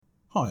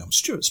Hi, I'm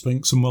Stuart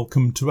Spinks and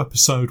welcome to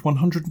episode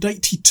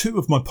 182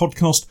 of my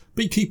podcast,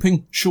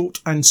 Beekeeping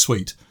Short and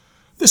Sweet.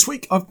 This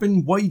week I've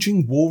been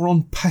waging war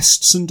on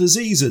pests and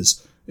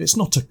diseases. It's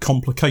not a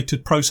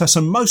complicated process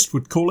and most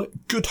would call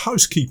it good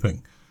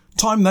housekeeping.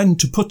 Time then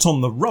to put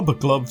on the rubber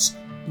gloves,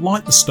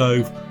 light the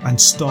stove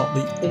and start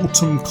the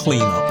autumn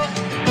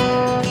clean-up.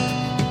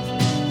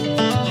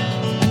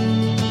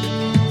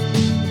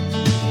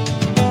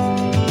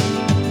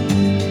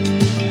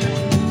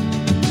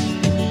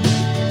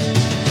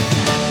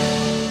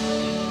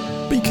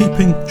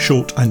 Beekeeping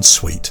Short and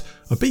Sweet,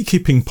 a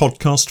beekeeping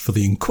podcast for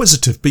the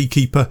inquisitive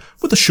beekeeper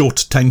with a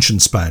short attention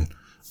span.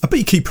 A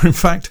beekeeper, in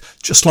fact,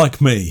 just like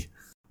me.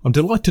 I'm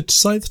delighted to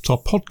say that our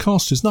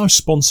podcast is now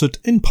sponsored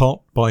in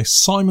part by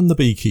Simon the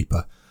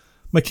Beekeeper.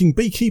 Making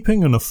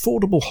beekeeping an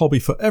affordable hobby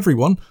for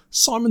everyone,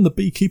 Simon the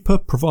Beekeeper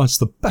provides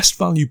the best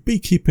value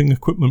beekeeping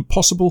equipment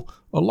possible,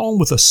 along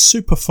with a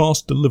super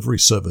fast delivery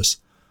service.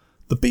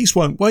 The bees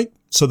won't wait,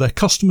 so their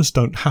customers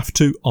don't have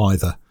to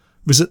either.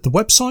 Visit the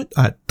website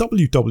at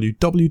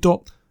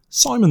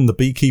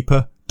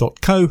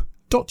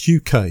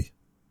www.simonthebeekeeper.co.uk.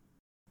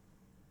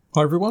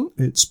 Hi everyone,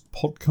 it's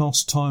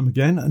podcast time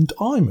again and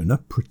I'm in a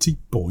pretty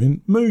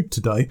buoyant mood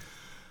today.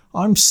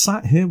 I'm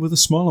sat here with a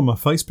smile on my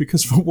face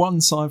because for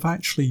once I've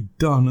actually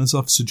done as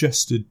I've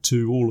suggested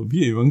to all of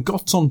you and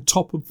got on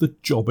top of the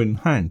job in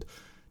hand,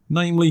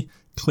 namely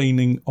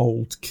cleaning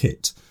old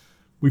kit.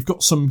 We've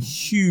got some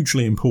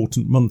hugely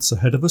important months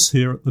ahead of us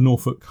here at the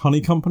Norfolk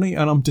Honey Company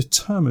and I'm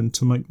determined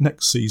to make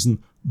next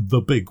season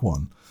the big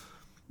one.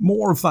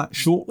 More of that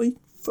shortly.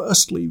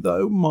 Firstly,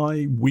 though,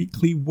 my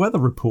weekly weather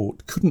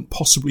report. Couldn't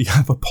possibly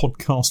have a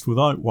podcast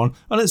without one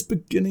and it's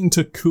beginning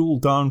to cool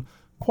down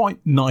quite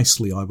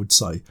nicely, I would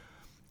say.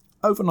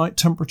 Overnight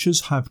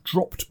temperatures have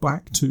dropped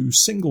back to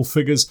single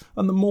figures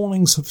and the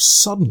mornings have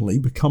suddenly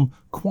become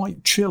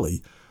quite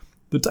chilly.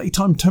 The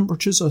daytime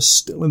temperatures are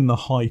still in the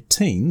high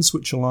teens,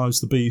 which allows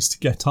the bees to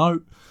get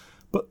out,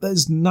 but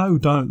there's no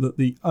doubt that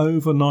the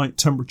overnight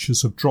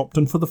temperatures have dropped,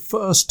 and for the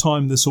first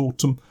time this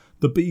autumn,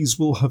 the bees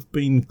will have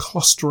been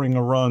clustering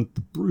around the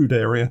brood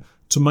area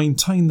to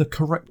maintain the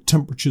correct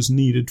temperatures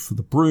needed for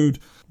the brood,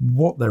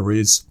 what there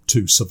is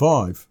to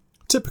survive.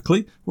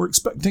 Typically, we're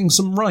expecting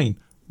some rain,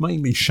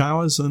 mainly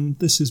showers, and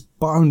this is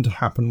bound to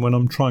happen when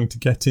I'm trying to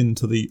get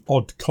into the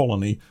odd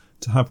colony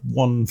to have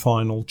one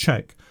final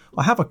check.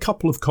 I have a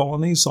couple of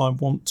colonies I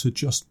want to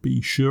just be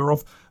sure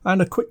of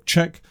and a quick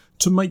check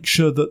to make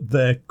sure that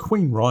they're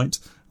queen right,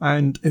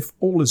 and if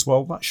all is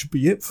well that should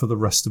be it for the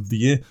rest of the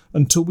year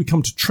until we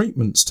come to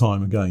treatments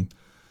time again.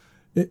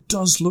 It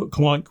does look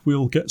like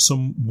we'll get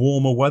some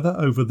warmer weather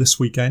over this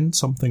weekend,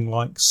 something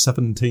like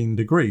 17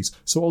 degrees,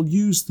 so I'll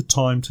use the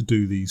time to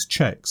do these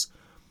checks.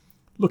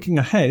 Looking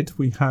ahead,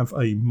 we have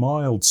a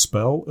mild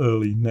spell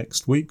early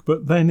next week,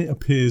 but then it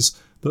appears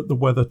that the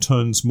weather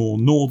turns more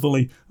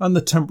northerly and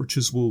the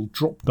temperatures will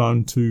drop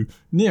down to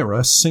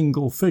nearer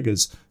single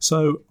figures.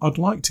 So I'd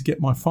like to get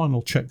my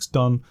final checks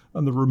done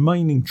and the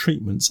remaining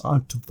treatments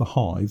out of the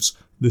hives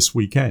this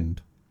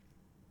weekend.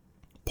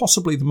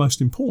 Possibly the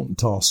most important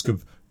task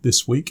of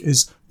this week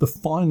is the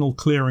final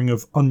clearing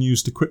of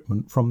unused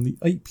equipment from the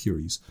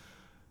apiaries.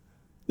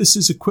 This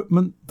is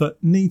equipment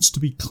that needs to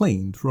be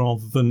cleaned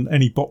rather than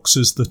any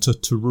boxes that are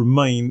to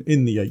remain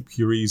in the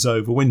apiaries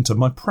over winter.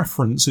 My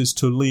preference is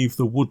to leave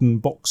the wooden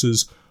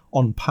boxes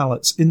on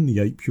pallets in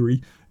the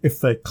apiary if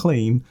they're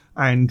clean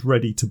and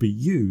ready to be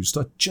used.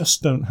 I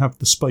just don't have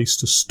the space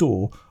to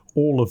store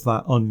all of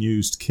that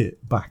unused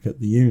kit back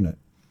at the unit.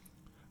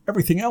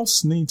 Everything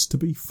else needs to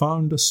be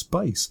found a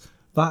space.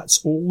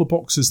 That's all the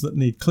boxes that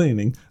need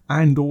cleaning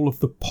and all of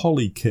the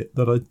poly kit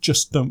that I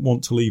just don't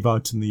want to leave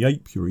out in the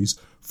apiaries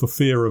for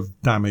fear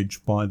of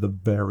damage by the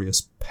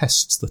various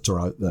pests that are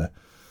out there.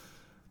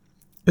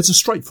 It's a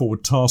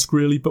straightforward task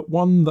really, but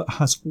one that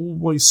has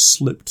always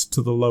slipped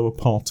to the lower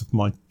part of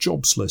my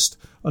jobs list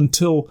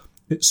until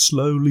it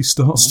slowly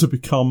starts to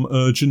become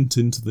urgent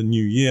into the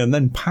new year and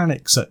then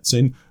panic sets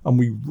in and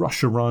we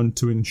rush around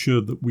to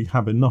ensure that we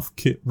have enough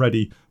kit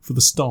ready for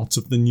the start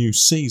of the new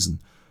season.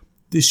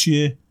 This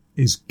year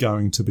is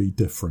going to be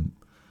different.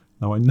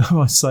 Now I know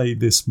I say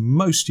this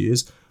most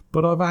years,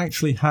 but I've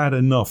actually had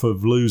enough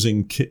of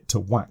losing kit to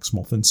wax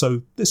moth, and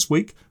so this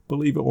week,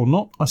 believe it or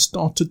not, I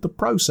started the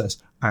process,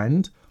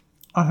 and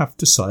I have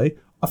to say,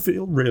 I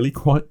feel really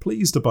quite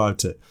pleased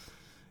about it.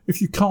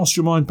 If you cast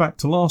your mind back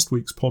to last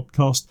week's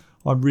podcast,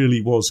 I really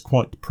was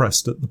quite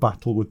depressed at the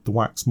battle with the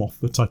wax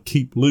moth that I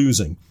keep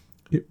losing.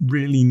 It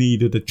really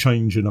needed a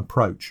change in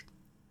approach.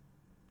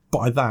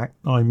 By that,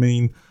 I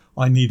mean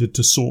I needed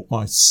to sort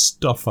my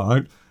stuff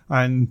out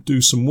and do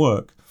some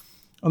work,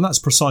 and that's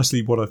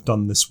precisely what I've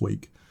done this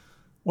week.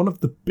 One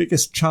of the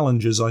biggest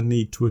challenges I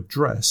need to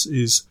address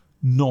is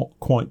not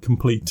quite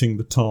completing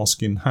the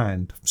task in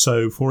hand.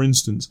 So, for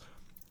instance,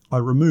 I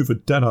remove a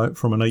deadite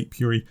from an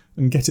apiary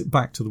and get it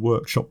back to the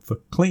workshop for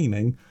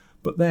cleaning,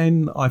 but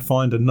then I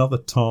find another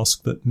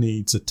task that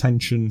needs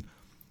attention,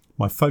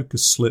 my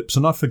focus slips,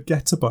 and I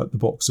forget about the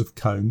box of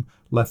comb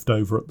left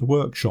over at the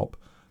workshop.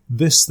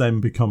 This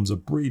then becomes a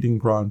breeding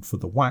ground for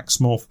the wax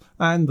moth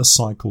and the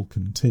cycle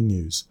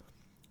continues.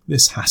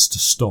 This has to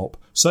stop.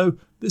 So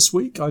this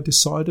week I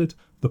decided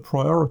the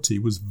priority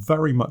was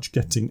very much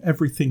getting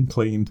everything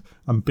cleaned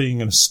and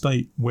being in a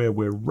state where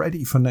we're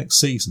ready for next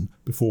season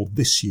before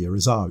this year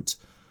is out.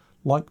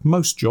 Like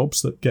most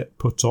jobs that get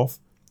put off,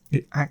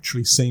 it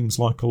actually seems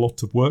like a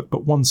lot of work,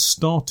 but once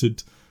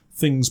started,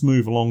 things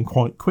move along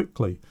quite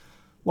quickly.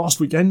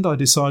 Last weekend I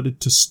decided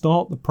to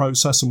start the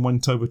process and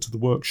went over to the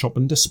workshop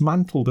and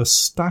dismantled a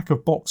stack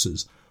of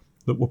boxes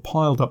that were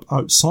piled up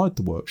outside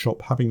the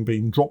workshop, having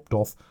been dropped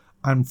off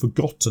and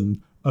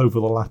forgotten over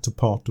the latter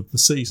part of the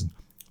season,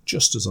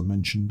 just as I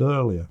mentioned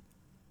earlier.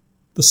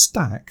 The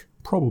stack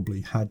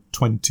probably had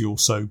 20 or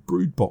so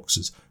brood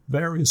boxes,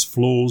 various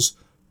floors,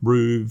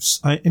 roofs.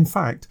 In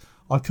fact,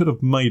 I could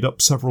have made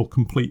up several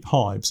complete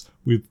hives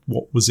with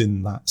what was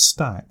in that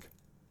stack.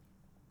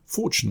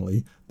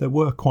 Fortunately, there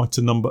were quite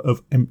a number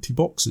of empty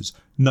boxes,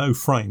 no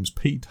frames.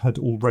 Pete had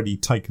already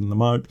taken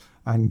them out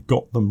and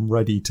got them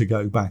ready to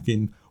go back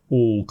in,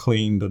 all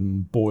cleaned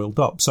and boiled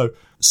up. So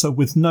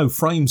with no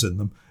frames in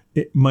them,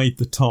 it made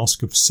the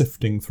task of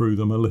sifting through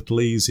them a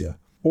little easier.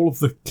 All of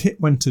the kit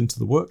went into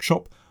the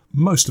workshop.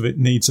 Most of it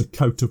needs a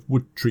coat of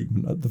wood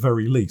treatment at the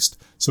very least,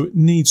 so it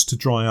needs to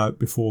dry out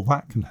before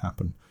that can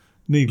happen.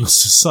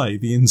 Needless to say,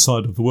 the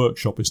inside of the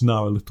workshop is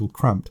now a little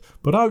cramped,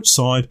 but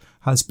outside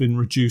has been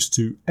reduced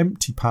to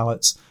empty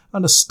pallets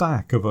and a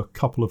stack of a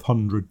couple of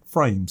hundred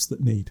frames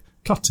that need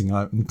cutting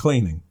out and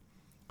cleaning.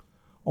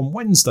 On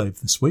Wednesday of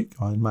this week,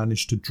 I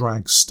managed to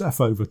drag Steph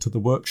over to the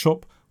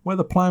workshop where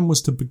the plan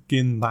was to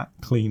begin that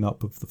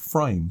clean-up of the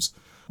frames.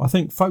 I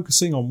think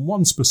focusing on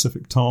one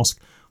specific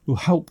task will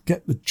help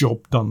get the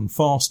job done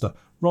faster,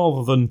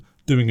 rather than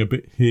doing a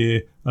bit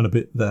here and a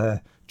bit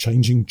there,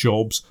 changing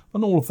jobs,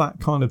 and all of that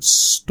kind of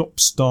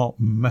stop-start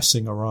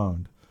messing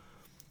around.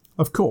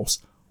 Of course,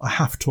 I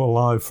have to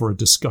allow for a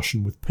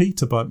discussion with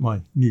Pete about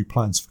my new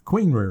plans for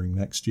queen rearing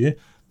next year,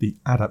 the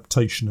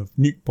adaptation of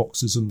nuke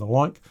boxes and the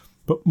like,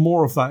 but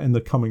more of that in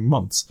the coming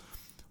months.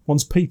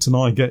 Once Pete and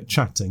I get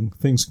chatting,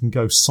 things can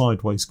go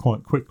sideways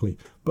quite quickly,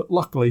 but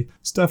luckily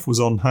Steph was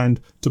on hand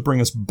to bring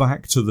us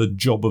back to the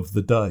job of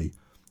the day,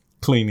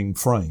 cleaning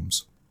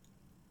frames.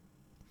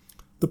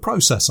 The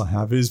process I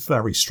have is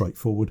very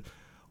straightforward.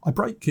 I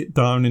break it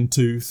down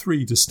into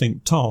 3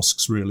 distinct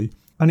tasks really,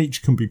 and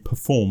each can be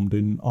performed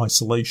in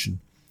isolation.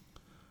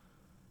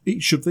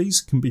 Each of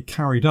these can be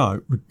carried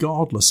out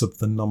regardless of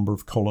the number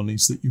of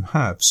colonies that you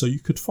have, so you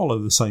could follow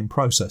the same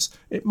process.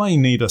 It may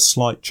need a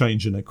slight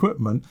change in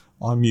equipment.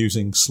 I'm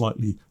using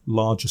slightly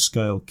larger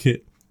scale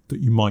kit that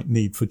you might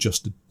need for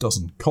just a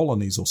dozen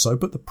colonies or so,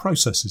 but the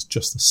process is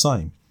just the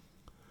same.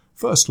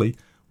 Firstly,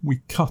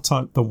 we cut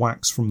out the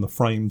wax from the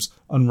frames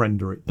and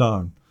render it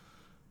down.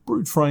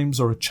 Brood frames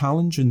are a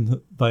challenge in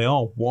that they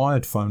are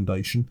wired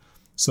foundation,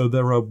 so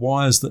there are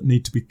wires that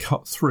need to be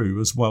cut through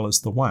as well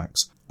as the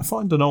wax. I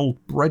find an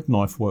old bread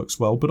knife works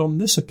well, but on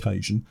this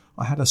occasion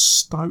I had a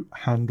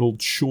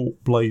stout-handled,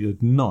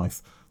 short-bladed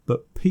knife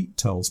that Pete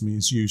tells me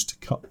is used to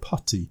cut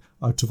putty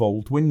out of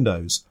old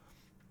windows.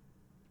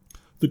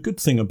 The good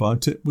thing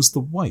about it was the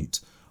weight,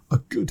 a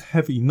good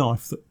heavy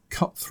knife that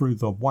cut through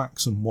the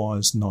wax and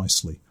wires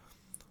nicely.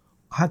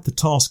 I had the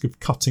task of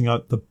cutting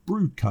out the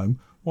brood comb,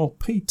 while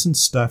Pete and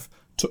Steph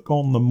took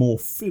on the more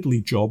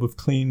fiddly job of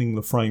cleaning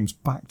the frames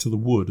back to the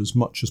wood as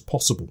much as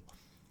possible.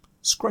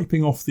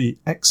 Scraping off the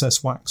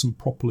excess wax and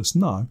propolis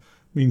now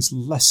means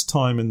less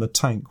time in the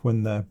tank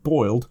when they're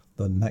boiled,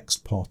 the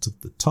next part of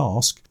the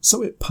task,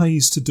 so it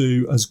pays to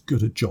do as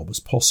good a job as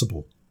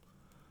possible.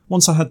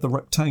 Once I had the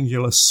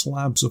rectangular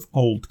slabs of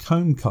old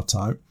comb cut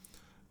out,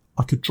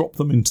 I could drop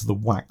them into the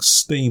wax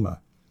steamer.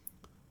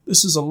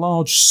 This is a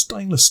large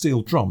stainless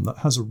steel drum that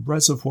has a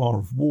reservoir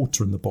of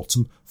water in the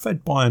bottom,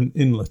 fed by an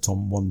inlet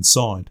on one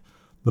side.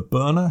 The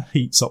burner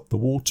heats up the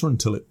water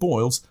until it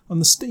boils,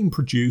 and the steam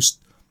produced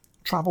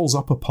travels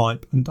up a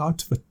pipe and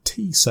out of a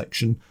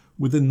T-section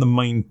within the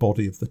main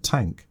body of the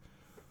tank.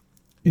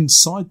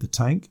 Inside the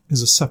tank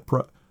is a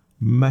separate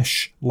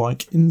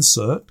mesh-like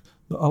insert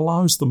that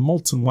allows the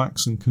molten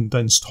wax and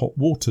condensed hot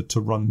water to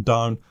run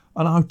down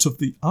and out of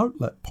the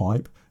outlet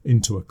pipe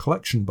into a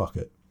collection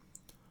bucket.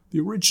 The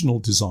original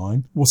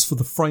design was for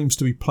the frames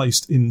to be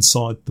placed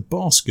inside the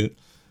basket,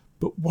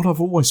 but what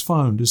I've always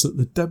found is that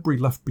the debris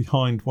left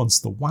behind once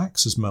the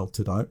wax is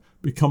melted out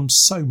becomes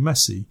so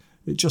messy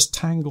it just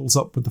tangles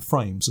up with the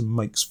frames and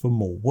makes for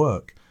more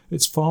work.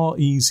 It's far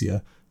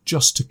easier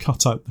just to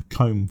cut out the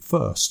comb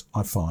first,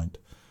 I find.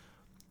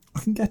 I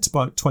can get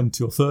about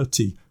 20 or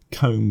 30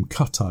 comb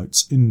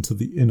cutouts into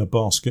the inner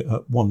basket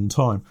at one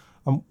time,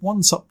 and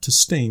once up to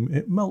steam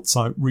it melts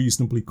out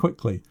reasonably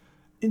quickly.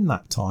 In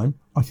that time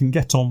I can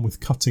get on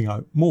with cutting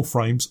out more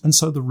frames, and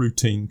so the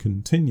routine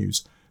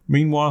continues.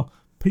 Meanwhile,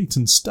 Pete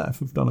and Steph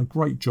have done a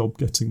great job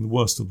getting the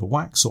worst of the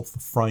wax off the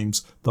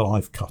frames that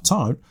I've cut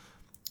out,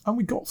 and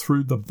we got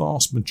through the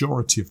vast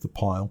majority of the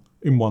pile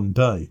in one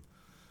day.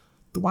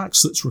 The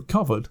wax that's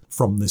recovered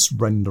from this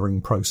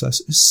rendering process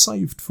is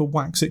saved for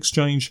wax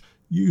exchange,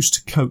 used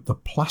to coat the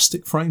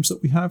plastic frames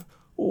that we have,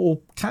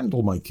 or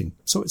candle making.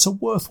 So it's a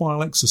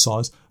worthwhile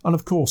exercise, and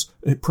of course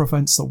it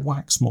prevents the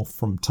wax moth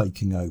from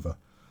taking over.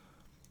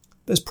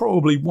 There's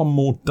probably one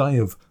more day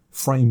of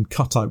frame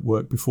cutout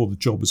work before the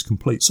job is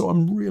complete, so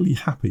I'm really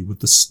happy with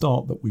the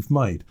start that we've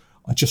made.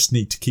 I just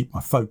need to keep my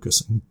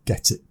focus and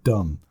get it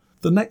done.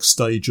 The next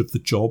stage of the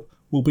job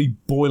will be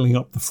boiling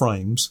up the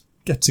frames,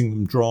 getting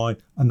them dry,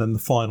 and then the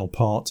final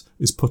part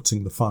is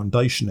putting the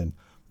foundation in.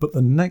 But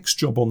the next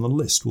job on the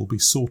list will be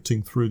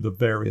sorting through the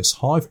various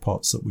hive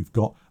parts that we've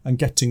got and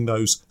getting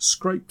those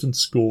scraped and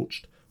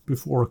scorched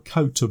before a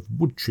coat of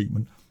wood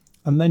treatment,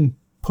 and then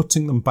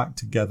putting them back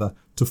together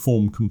to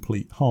form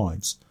complete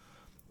hives.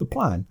 The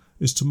plan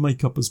is to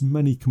make up as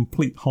many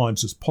complete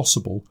hives as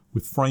possible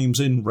with frames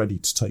in ready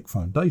to take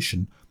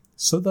foundation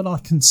so that I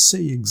can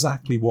see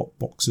exactly what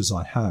boxes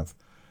I have.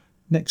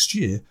 Next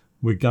year,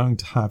 we're going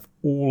to have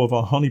all of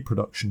our honey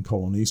production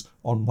colonies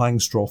on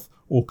Langstroth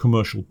or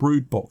commercial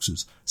brood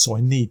boxes, so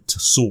I need to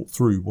sort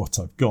through what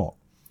I've got.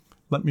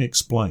 Let me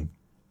explain.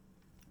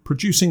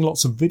 Producing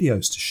lots of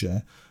videos to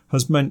share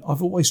has meant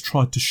I've always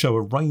tried to show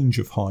a range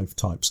of hive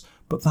types,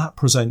 but that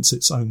presents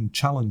its own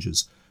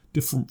challenges.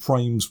 Different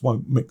frames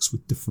won't mix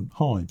with different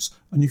hives,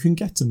 and you can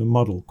get in a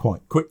muddle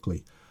quite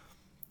quickly.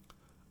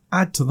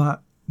 Add to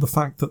that the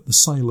fact that the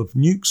sale of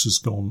nukes has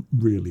gone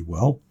really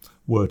well.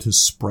 Word has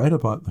spread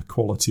about the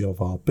quality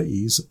of our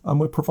bees, and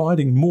we're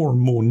providing more and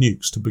more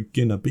nukes to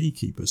beginner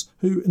beekeepers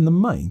who, in the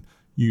main,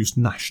 use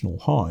national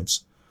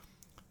hives.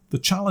 The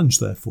challenge,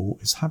 therefore,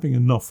 is having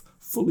enough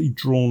fully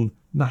drawn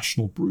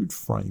national brood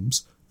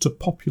frames to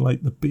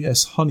populate the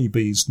BS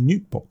Honeybees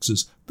nuke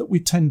boxes that we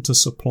tend to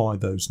supply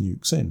those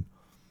nukes in.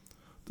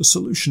 The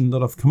solution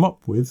that I've come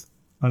up with,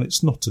 and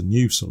it's not a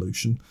new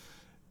solution,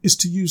 is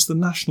to use the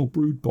national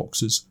brood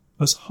boxes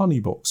as honey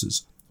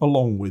boxes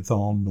along with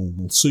our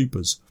normal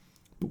supers.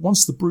 But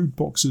once the brood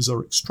boxes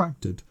are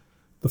extracted,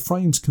 the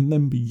frames can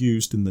then be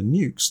used in the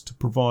nukes to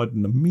provide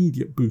an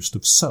immediate boost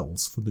of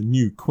cells for the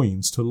new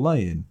queens to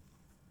lay in,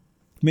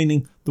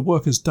 meaning the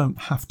workers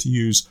don't have to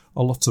use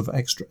a lot of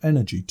extra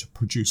energy to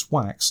produce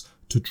wax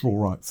to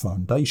draw out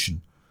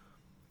foundation.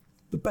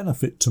 The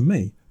benefit to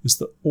me is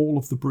that all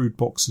of the brood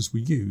boxes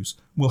we use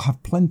will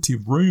have plenty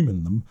of room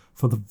in them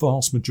for the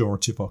vast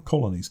majority of our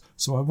colonies,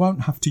 so I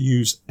won't have to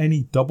use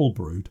any double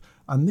brood,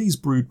 and these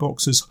brood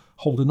boxes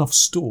hold enough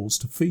stores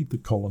to feed the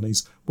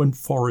colonies when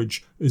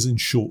forage is in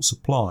short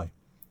supply.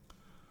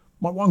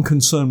 My one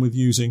concern with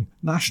using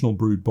national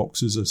brood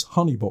boxes as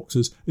honey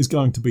boxes is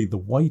going to be the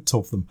weight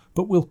of them,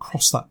 but we'll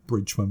cross that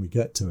bridge when we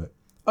get to it.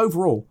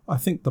 Overall, I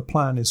think the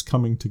plan is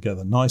coming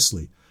together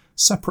nicely.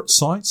 Separate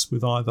sites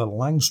with either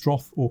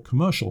Langstroth or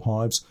commercial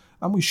hives,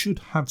 and we should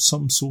have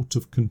some sort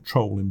of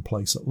control in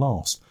place at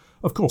last.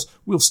 Of course,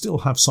 we'll still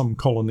have some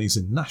colonies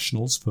in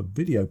nationals for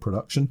video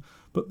production,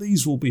 but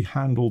these will be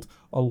handled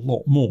a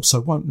lot more, so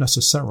won't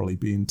necessarily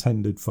be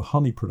intended for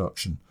honey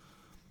production.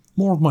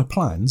 More of my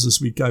plans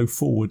as we go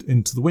forward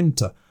into the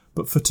winter,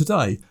 but for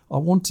today I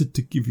wanted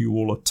to give you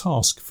all a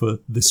task for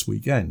this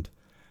weekend.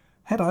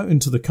 Head out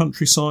into the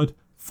countryside,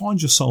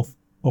 find yourself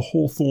a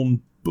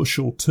hawthorn bush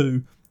or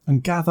two,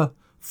 and gather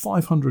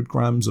 500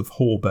 grams of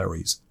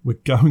haw-berries. We're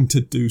going to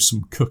do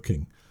some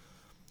cooking.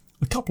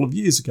 A couple of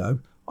years ago,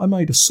 I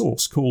made a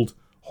sauce called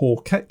haw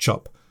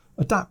ketchup,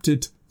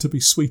 adapted to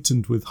be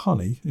sweetened with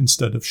honey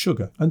instead of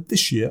sugar. And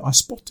this year I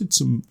spotted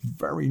some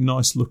very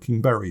nice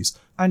looking berries,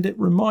 and it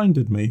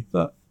reminded me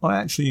that I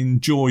actually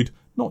enjoyed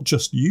not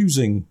just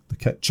using the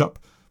ketchup,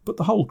 but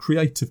the whole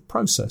creative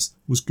process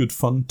was good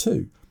fun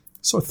too.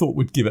 So I thought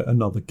we'd give it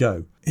another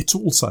go. It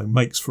also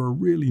makes for a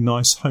really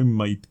nice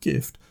homemade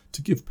gift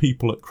to give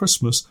people at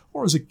Christmas,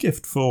 or as a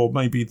gift for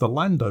maybe the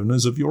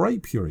landowners of your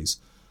apiaries.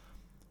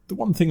 The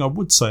one thing I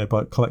would say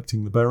about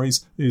collecting the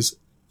berries is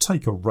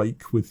take a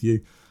rake with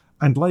you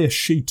and lay a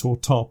sheet or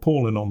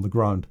tarpaulin on the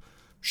ground.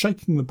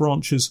 Shaking the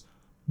branches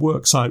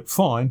works out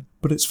fine,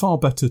 but it's far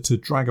better to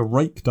drag a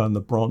rake down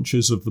the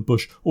branches of the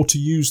bush, or to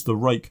use the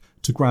rake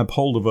to grab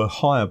hold of a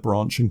higher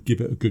branch and give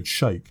it a good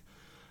shake.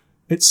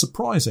 It's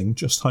surprising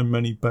just how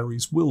many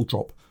berries will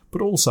drop,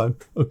 but also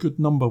a good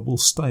number will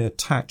stay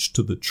attached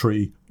to the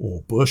tree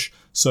or bush,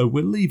 so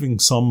we're leaving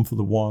some for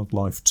the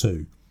wildlife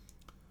too.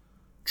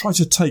 Try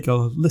to take a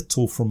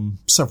little from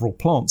several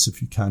plants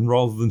if you can,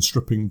 rather than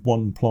stripping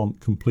one plant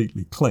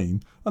completely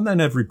clean, and then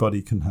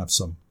everybody can have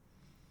some.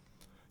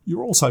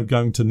 You're also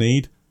going to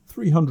need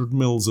 300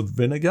 ml of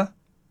vinegar.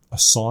 A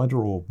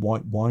cider or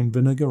white wine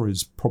vinegar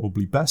is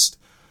probably best.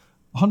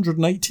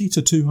 180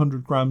 to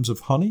 200 grams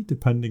of honey,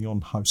 depending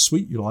on how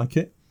sweet you like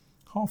it.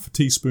 Half a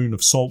teaspoon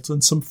of salt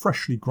and some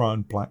freshly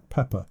ground black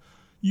pepper.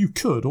 You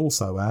could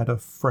also add a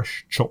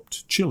fresh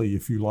chopped chilli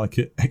if you like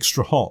it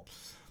extra hot.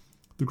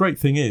 The great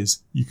thing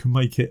is you can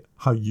make it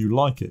how you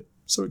like it,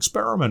 so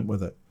experiment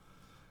with it.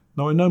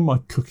 Now, I know my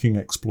cooking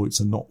exploits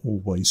are not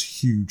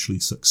always hugely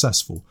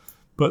successful,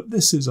 but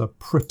this is a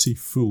pretty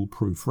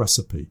foolproof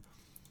recipe.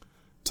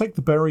 Take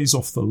the berries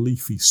off the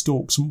leafy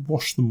stalks and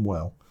wash them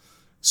well.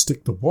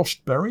 Stick the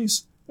washed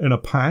berries in a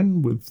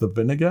pan with the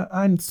vinegar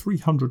and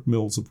 300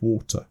 ml of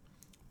water.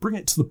 Bring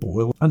it to the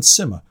boil and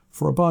simmer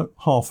for about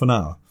half an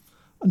hour.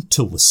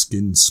 until the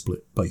skins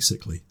split,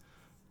 basically.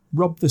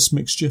 Rub this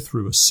mixture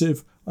through a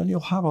sieve and you'll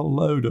have a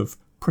load of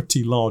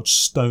pretty large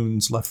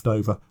stones left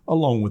over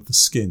along with the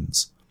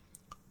skins.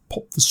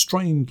 Pop the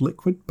strained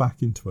liquid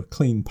back into a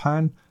clean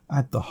pan,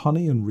 add the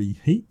honey and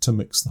reheat to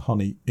mix the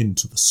honey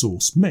into the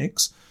sauce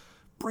mix.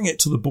 Bring it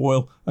to the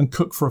boil and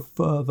cook for a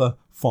further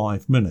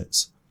 5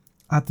 minutes.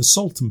 Add the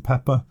salt and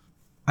pepper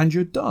and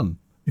you're done.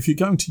 If you're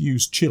going to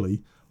use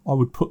chilli, I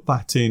would put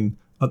that in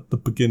at the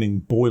beginning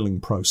boiling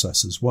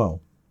process as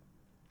well.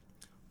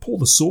 Pour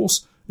the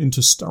sauce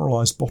into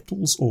sterilised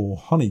bottles or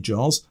honey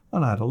jars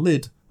and add a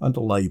lid and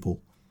a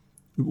label.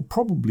 It will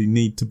probably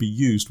need to be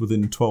used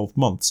within 12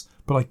 months,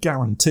 but I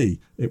guarantee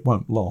it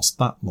won't last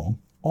that long,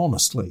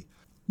 honestly.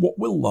 What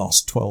will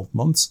last 12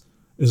 months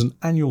is an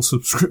annual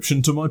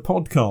subscription to my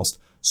podcast.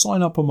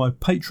 Sign up on my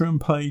Patreon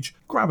page,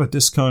 grab a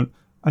discount,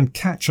 and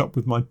catch up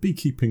with my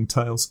beekeeping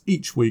tales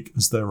each week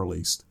as they're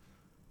released.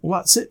 Well,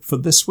 that's it for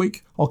this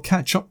week. I'll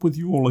catch up with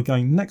you all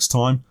again next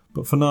time,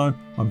 but for now,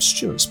 I'm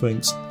Stuart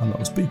Spinks, and that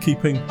was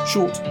Beekeeping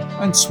Short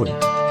and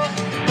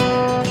Sweet.